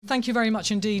Thank you very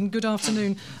much indeed, and good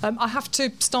afternoon. I have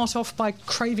to start off by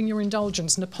craving your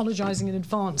indulgence and apologising in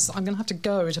advance. I'm going to have to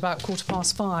go at about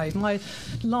 5:15. My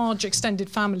large extended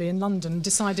family in London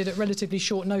decided at relatively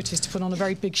short notice to put on a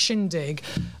very big shindig,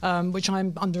 which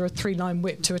I'm under a 3-line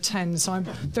whip to attend, so I'm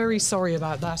very sorry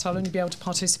about that. I'll only be able to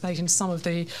participate in some of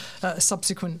the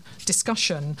subsequent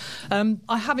discussion.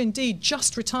 I have indeed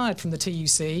just retired from the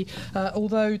TUC,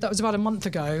 although that was about a month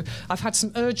ago. I've had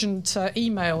some urgent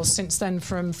emails since then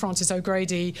from Francis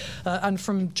O'Grady and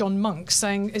from John Monk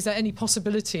saying, is there any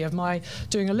possibility of my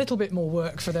doing a little bit more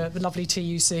work for the lovely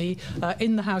TUC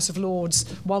in the House of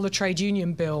Lords while the trade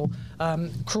union bill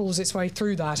crawls its way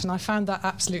through that? And I found that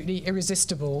absolutely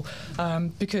irresistible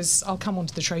because I'll come on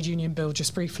to the trade union bill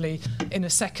just briefly in a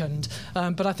second.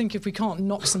 But I think if we can't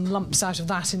knock some lumps out of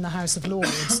that in the House of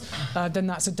Lords, then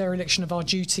that's a dereliction of our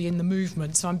duty in the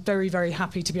movement. So I'm very, very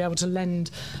happy to be able to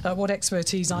lend what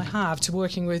expertise I have to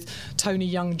working with Tony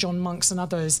Young, John Monks and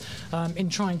others in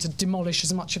trying to demolish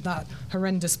as much of that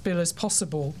horrendous bill as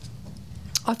possible.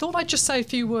 I thought I'd just say a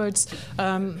few words,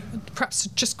 perhaps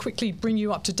to just quickly bring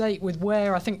you up to date with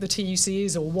where I think the TUC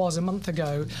is or was a month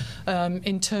ago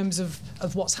in terms of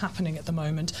what's happening at the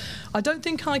moment. I don't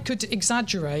think I could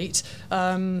exaggerate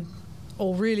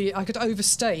or really I could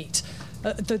overstate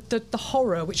the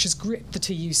horror which has gripped the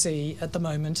TUC at the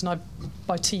moment, and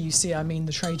by TUC I mean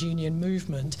the trade union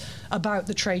movement, about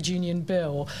the trade union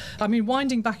bill. I mean,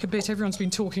 winding back a bit, everyone's been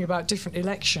talking about different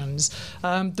elections.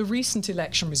 The recent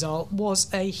election result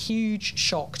was a huge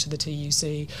shock to the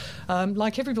TUC.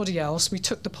 Like everybody else, we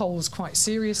took the polls quite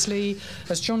seriously.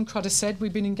 As John Crudder said,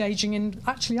 we've been engaging in,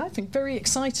 actually, I think, very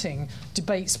exciting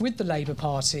debates with the Labour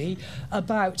Party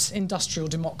about industrial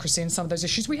democracy and some of those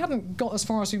issues. We haven't got as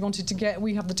far as we wanted to get.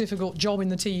 We have the difficult job in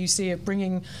the TUC of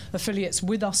bringing affiliates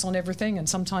with us on everything, and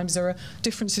sometimes there are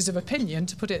differences of opinion,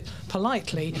 to put it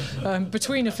politely,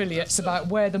 between affiliates about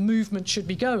where the movement should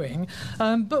be going.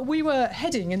 But we were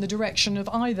heading in the direction of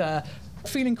either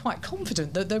feeling quite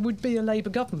confident that there would be a Labour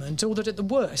government, or that at the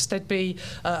worst there'd be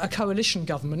a coalition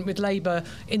government with Labour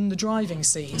in the driving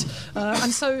seat.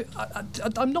 And so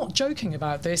I'm not joking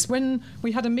about this. When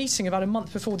we had a meeting about a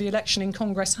month before the election in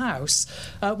Congress House,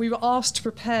 we were asked to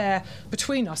prepare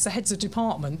between us, the heads of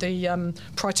department, the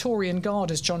Praetorian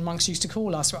Guard, as John Monks used to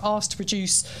call us, were asked to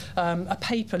produce a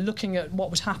paper looking at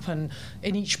what would happen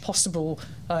in each possible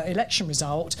election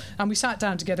result. And we sat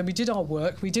down together, we did our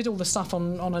work, we did all the stuff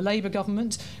on a Labour government.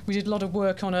 We did a lot of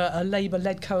work on a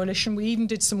Labour-led coalition. We even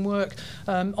did some work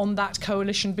on that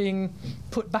coalition being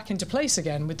put back into place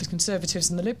again with the Conservatives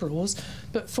and the Liberals.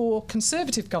 But for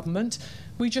Conservative government,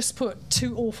 we just put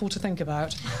too awful to think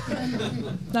about.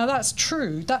 Now, that's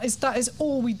true. That is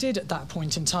all we did at that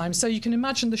point in time. So you can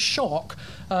imagine the shock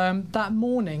that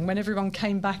morning when everyone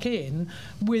came back in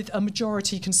with a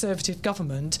majority Conservative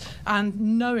government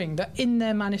and knowing that in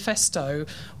their manifesto,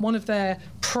 one of their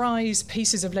prize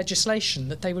pieces of legislation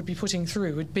that they would be putting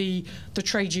through would be the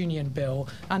trade union bill.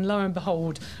 And lo and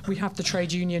behold, we have the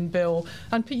trade union bill.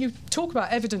 And you talk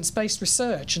about evidence-based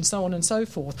research and so on and so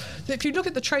forth. If you look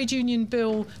at the trade union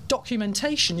bill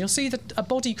documentation, you'll see that a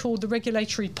body called the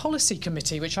Regulatory Policy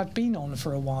Committee, which I've been on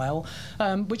for a while,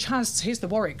 which has, here's the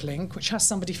Warwick link, which has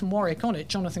somebody from Warwick on it,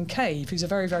 Jonathan Cave, who's a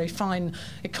very, very fine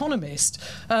economist,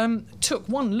 took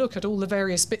one look at all the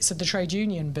various bits of the trade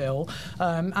union bill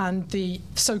and the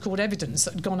so-called evidence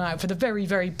that had gone out for the very,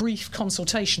 very brief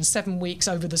consultation, 7 weeks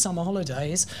over the summer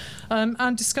holidays,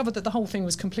 and discovered that the whole thing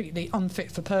was completely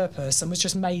unfit for purpose and was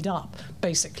just made up,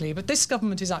 basically. But this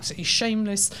government is absolutely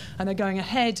shameless, and they're going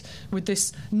ahead with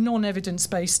this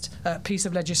non-evidence-based piece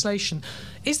of legislation.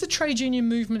 Is the trade union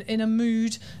movement in a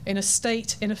mood, in a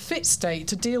state, in a fit state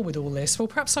to deal with all this? Well,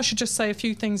 perhaps I should just say a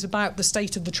few things about the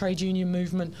state of the trade union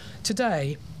movement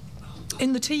today.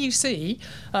 In the TUC,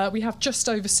 we have just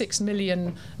over 6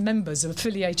 million members of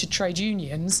affiliated trade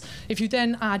unions. If you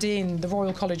then add in the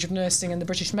Royal College of Nursing and the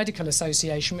British Medical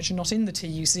Association, which are not in the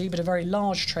TUC but are very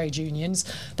large trade unions,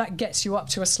 that gets you up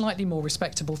to a slightly more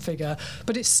respectable figure.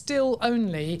 But it's still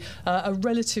only a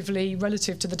relatively,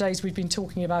 relative to the days we've been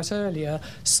talking about earlier,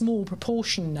 small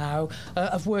proportion now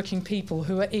of working people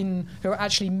who are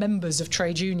actually members of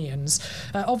trade unions.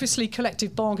 Obviously,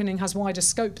 collective bargaining has wider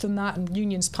scope than that, and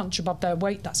unions punch above above their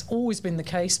weight. That's always been the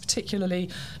case, particularly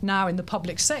now in the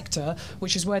public sector,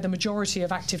 which is where the majority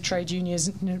of active trade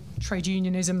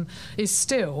unionism is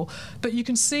still. But you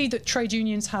can see that trade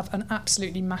unions have an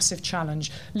absolutely massive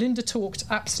challenge. Linda talked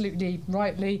absolutely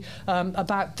rightly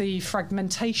about the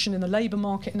fragmentation in the labour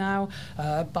market now.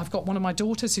 I've got one of my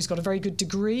daughters who's got a very good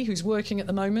degree, who's working at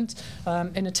the moment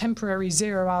in a temporary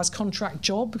 0 hours contract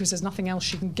job because there's nothing else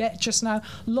she can get just now.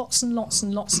 Lots and lots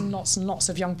and lots and lots and lots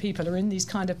of young people are in these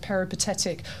kind of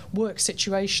peripatetic work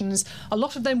situations. A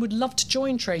lot of them would love to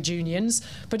join trade unions,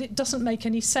 but it doesn't make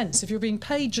any sense. If you're being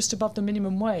paid just above the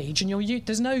minimum wage and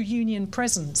there's no union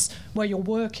presence where you're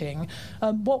working,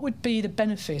 what would be the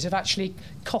benefit of actually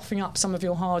coughing up some of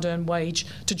your hard-earned wage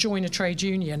to join a trade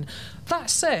union? That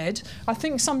said, I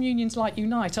think some unions like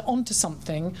Unite are onto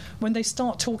something when they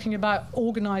start talking about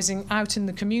organising out in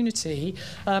the community,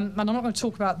 and I'm not going to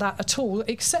talk about that at all,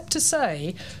 except to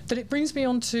say that it brings me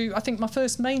on to, I think, my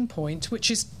first main point,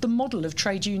 which is the model of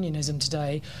trade unionism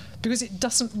today, because it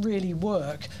doesn't really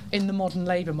work in the modern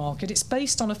labour market. It's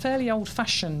based on a fairly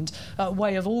old-fashioned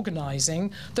way of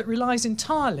organising that relies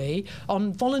entirely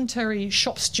on voluntary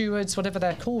shop stewards, whatever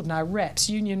they're called now, reps,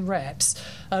 union reps,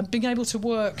 being able to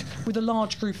work with a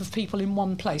large group of people in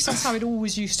one place. That's how it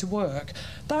always used to work.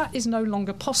 That is no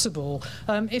longer possible.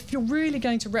 If you're really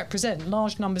going to represent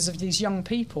large numbers of these young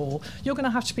people, you're going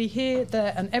to have to be here,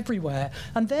 there and everywhere.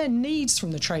 And their needs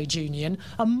from the trade union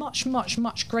are much, much,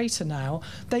 much greater now.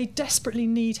 They desperately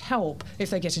need help if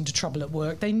they get into trouble at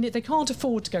work. They can't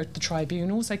afford to go to the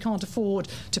tribunals. They can't afford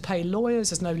to pay lawyers.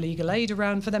 There's no legal aid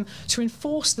around for them to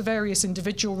enforce the various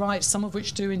individual rights, some of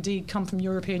which do indeed come from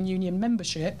European Union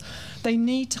membership. They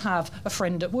need to have a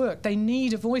friend at work. They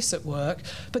need a voice at work.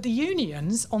 But the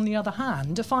unions, on the other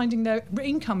hand, are finding their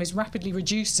income is rapidly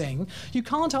reducing. You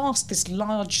can't ask this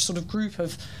large sort of group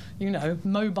of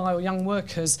mobile young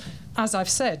workers, as I've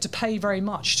said, to pay very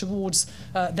much towards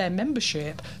their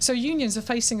membership. So unions are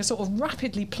facing a sort of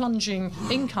rapidly plunging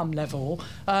income level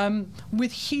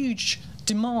with huge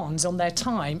demands on their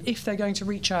time if they're going to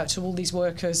reach out to all these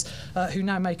workers who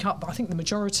now make up, I think, the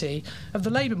majority of the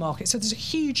labour market. So there's a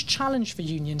huge challenge for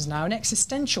unions now, an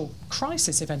existential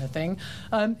crisis, if anything,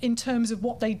 in terms of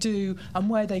what they do and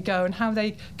where they go and how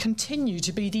they continue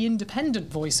to be the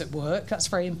independent voice at work. That's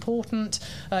very important.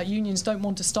 Unions don't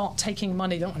want to start taking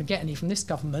money. They don't want to get any from this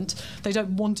government. They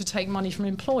don't want to take money from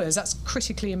employers. That's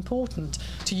critically important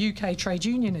to UK trade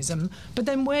unionism. But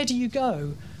then where do you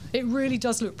go? It really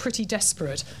does look pretty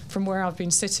desperate from where I've been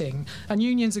sitting. And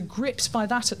unions are gripped by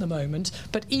that at the moment.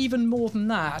 But even more than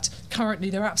that, currently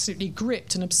they're absolutely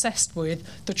gripped and obsessed with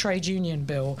the trade union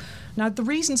bill. Now, the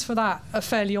reasons for that are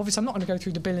fairly obvious. I'm not going to go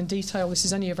through the bill in detail. This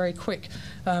is only a very quick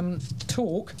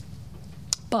talk.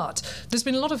 But there's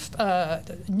been a lot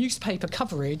of newspaper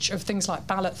coverage of things like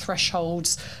ballot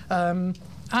thresholds.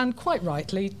 And quite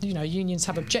rightly, unions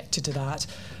have objected to that.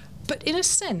 But in a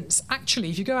sense,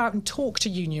 actually, if you go out and talk to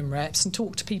union reps and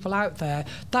talk to people out there,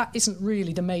 that isn't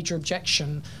really the major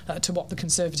objection to what the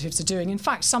Conservatives are doing. In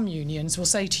fact, some unions will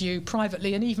say to you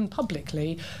privately and even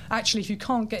publicly, actually, if you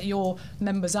can't get your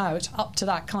members out up to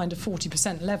that kind of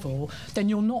 40% level, then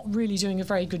you're not really doing a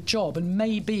very good job. And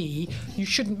maybe you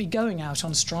shouldn't be going out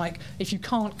on strike if you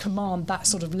can't command that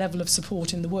sort of level of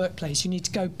support in the workplace. You need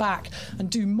to go back and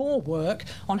do more work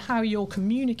on how you're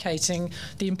communicating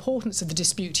the importance of the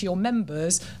dispute to your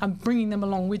members and bringing them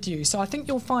along with you. So I think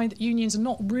you'll find that unions are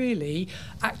not really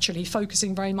actually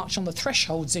focusing very much on the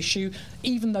thresholds issue,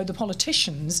 even though the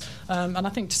politicians, and I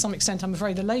think to some extent, I'm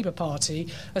afraid, the Labour Party,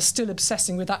 are still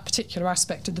obsessing with that particular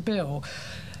aspect of the bill.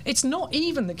 It's not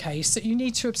even the case that you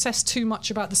need to obsess too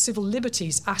much about the civil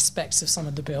liberties aspects of some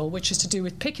of the bill, which is to do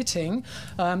with picketing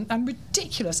and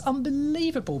ridiculous,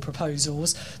 unbelievable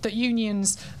proposals that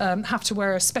unions have to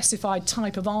wear a specified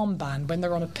type of armband when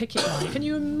they're on a picket line. Can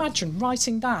you imagine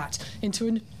writing that into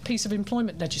a piece of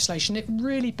employment legislation? It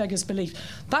really beggars belief.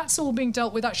 That's all being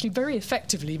dealt with actually very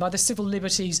effectively by the civil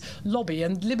liberties lobby,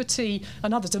 and Liberty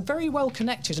and others are very well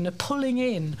connected and are pulling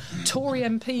in Tory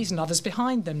MPs and others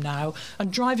behind them now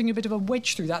and driving a bit of a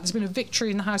wedge through that. There's been a victory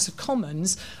in the House of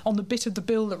Commons on the bit of the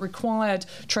bill that required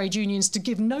trade unions to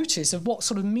give notice of what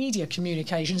sort of media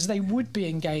communications they would be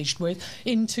engaged with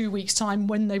in 2 weeks' time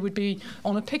when they would be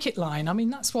on a picket line. I mean,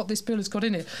 that's what this bill has got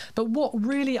in it. But what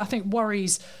really, I think,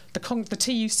 worries the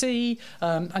TUC TUC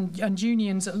and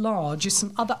unions at large is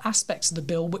some other aspects of the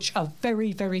bill which are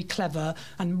very, very clever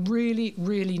and really,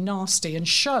 really nasty and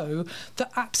show the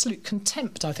absolute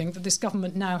contempt, I think, that this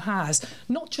government now has,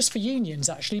 not just for unions,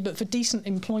 actually, but for decent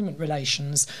employment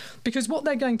relations. Because what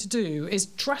they're going to do is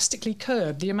drastically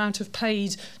curb the amount of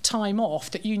paid time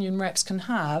off that union reps can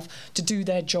have to do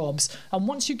their jobs. And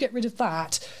once you get rid of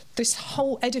that, this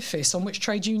whole edifice on which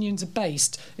trade unions are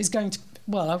based is going to,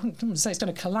 well, I wouldn't say it's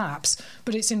going to collapse,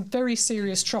 but it's in very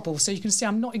serious trouble. So you can see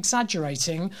I'm not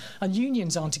exaggerating, and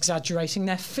unions aren't exaggerating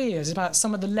their fears about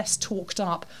some of the less talked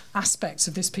up aspects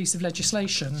of this piece of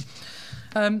legislation.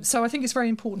 So I think it's very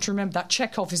important to remember that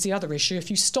check-off is the other issue. If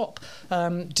you stop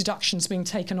deductions being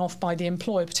taken off by the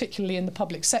employer, particularly in the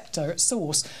public sector at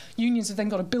source, unions have then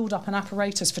got to build up an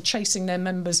apparatus for chasing their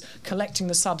members, collecting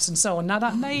the subs and so on. Now,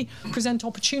 that may present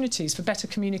opportunities for better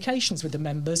communications with the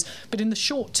members, but in the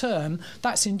short term,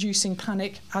 that's inducing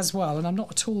panic as well, and I'm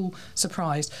not at all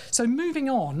surprised. So moving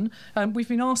on, we've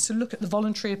been asked to look at the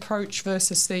voluntary approach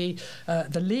versus the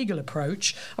legal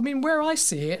approach. I mean, where I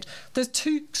see it, there's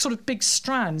two sort of big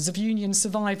strands of union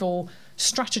survival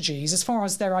strategies as far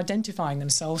as they're identifying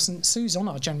themselves, and Sue's on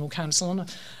our General Council,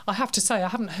 and I have to say I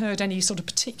haven't heard any sort of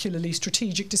particularly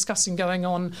strategic discussing going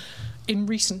on in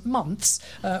recent months,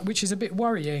 which is a bit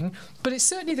worrying. But it's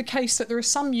certainly the case that there are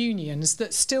some unions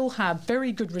that still have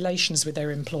very good relations with their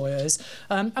employers.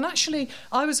 And actually,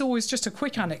 I was always, just a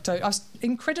quick anecdote, I was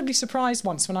incredibly surprised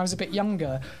once when I was a bit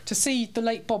younger to see the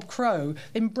late Bob Crow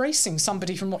embracing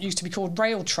somebody from what used to be called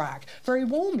Railtrack very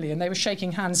warmly, and they were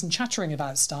shaking hands and chattering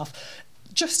about stuff,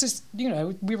 just as, you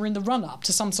know, we were in the run-up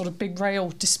to some sort of big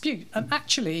rail dispute. And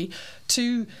actually,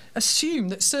 to assume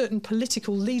that certain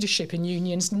political leadership in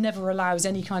unions never allows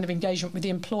any kind of engagement with the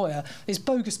employer is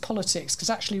bogus politics, because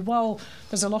actually, while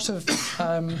there's a lot of...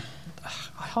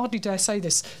 I hardly dare say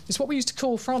this. It's what we used to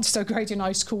call, Francis O'Grady and I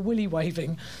used to call willy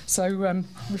waving. So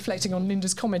reflecting on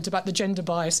Linda's comment about the gender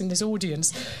bias in this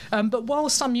audience. But while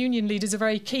some union leaders are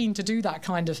very keen to do that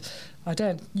kind of, I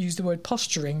don't use the word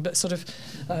posturing, but sort of,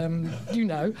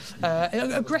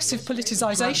 aggressive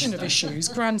politicisation of issues,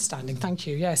 grandstanding, thank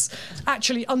you, yes.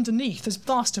 Actually, underneath, there's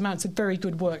vast amounts of very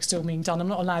good work still being done. I'm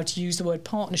not allowed to use the word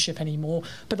partnership anymore,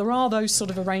 but there are those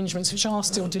sort of arrangements which are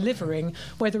still delivering,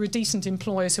 where there are decent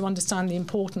employers who understand the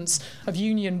importance of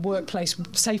union workplace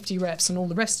safety reps and all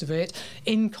the rest of it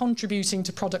in contributing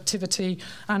to productivity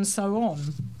and so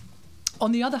on.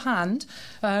 On the other hand,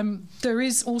 there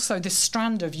is also this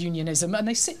strand of unionism, and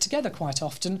they sit together quite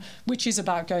often, which is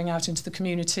about going out into the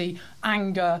community,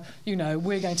 anger, you know,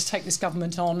 we're going to take this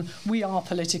government on, we are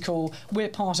political, we're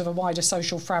part of a wider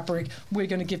social fabric, we're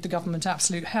going to give the government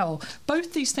absolute hell.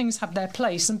 Both these things have their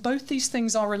place, and both these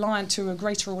things are reliant to a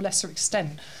greater or lesser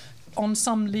extent on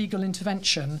some legal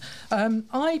intervention.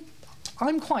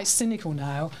 I'm quite cynical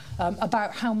now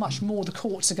about how much more the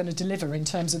courts are going to deliver in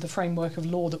terms of the framework of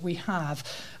law that we have.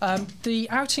 The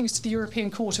outings to the European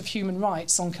Court of Human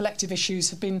Rights on collective issues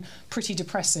have been pretty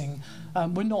depressing.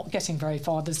 We're not getting very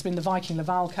far. There's been the Viking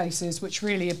Laval cases, which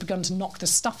really have begun to knock the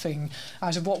stuffing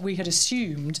out of what we had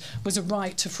assumed was a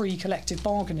right to free collective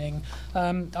bargaining.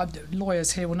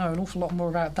 Lawyers here will know an awful lot more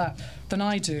about that than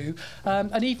I do.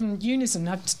 And even Unison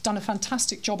have done a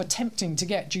fantastic job attempting to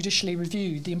get judicially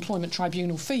reviewed the employment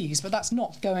tribunal fees, but that's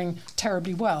not going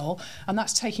terribly well, and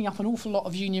that's taking up an awful lot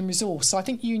of union resource. So I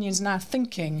think unions are now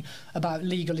thinking about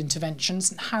legal interventions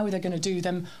and how they're going to do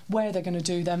them, where they're going to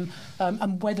do them,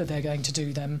 and whether they're going to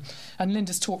do them. And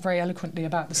Linda's talked very eloquently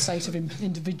about the state of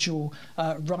individual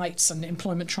rights and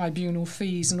employment tribunal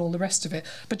fees and all the rest of it.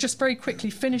 But just very quickly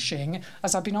finishing,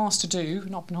 as I've been asked to do,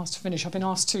 not been asked to finish, I've been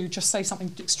asked to just say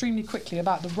something extremely quickly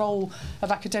about the role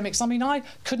of academics. I mean, I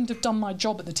couldn't have done my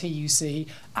job at the TUC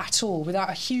at all without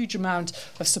a huge amount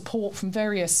of support from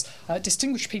various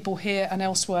distinguished people here and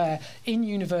elsewhere in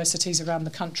universities around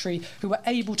the country who were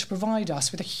able to provide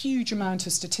us with a huge amount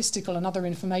of statistical and other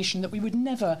information that we would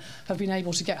never have been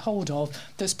able to get hold of,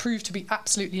 that's proved to be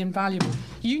absolutely invaluable.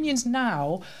 Unions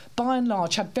now, by and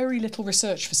large, have very little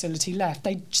research facility left.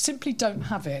 They simply don't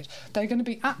have it. They're going to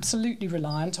be absolutely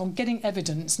reliant on getting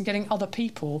evidence and getting other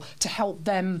people to help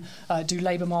them do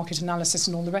labour market analysis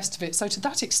and all the rest of it. So to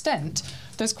that extent,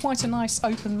 there's quite a nice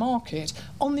open market.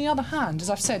 On the other hand, as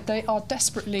I've said, they are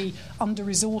desperately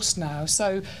under-resourced now.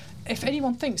 So if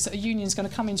anyone thinks that a union's going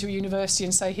to come into a university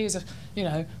and say, here's a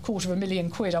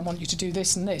 £250,000, I want you to do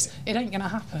this and this, it ain't going to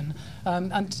happen.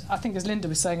 And I think, as Linda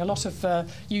was saying, a lot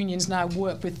of unions now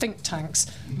work with think tanks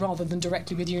rather than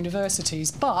directly with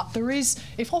universities. But there is,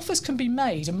 if offers can be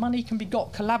made and money can be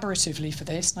got collaboratively for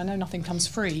this, and I know nothing comes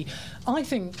free, I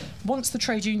think once the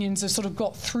trade unions have sort of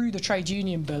got through the trade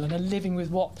union bill and are living with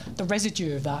what the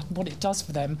residue of that, what it does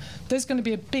for them, there's going to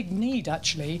be a big need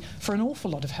actually for an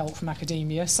awful lot of help from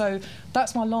academia. So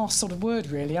that's my last sort of word,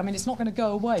 really. I mean, it's not going to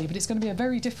go away, but it's going to be a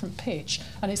very different pitch,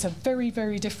 and it's a very,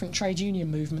 very different trade union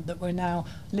movement that we're now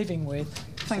living with.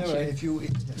 Thank you.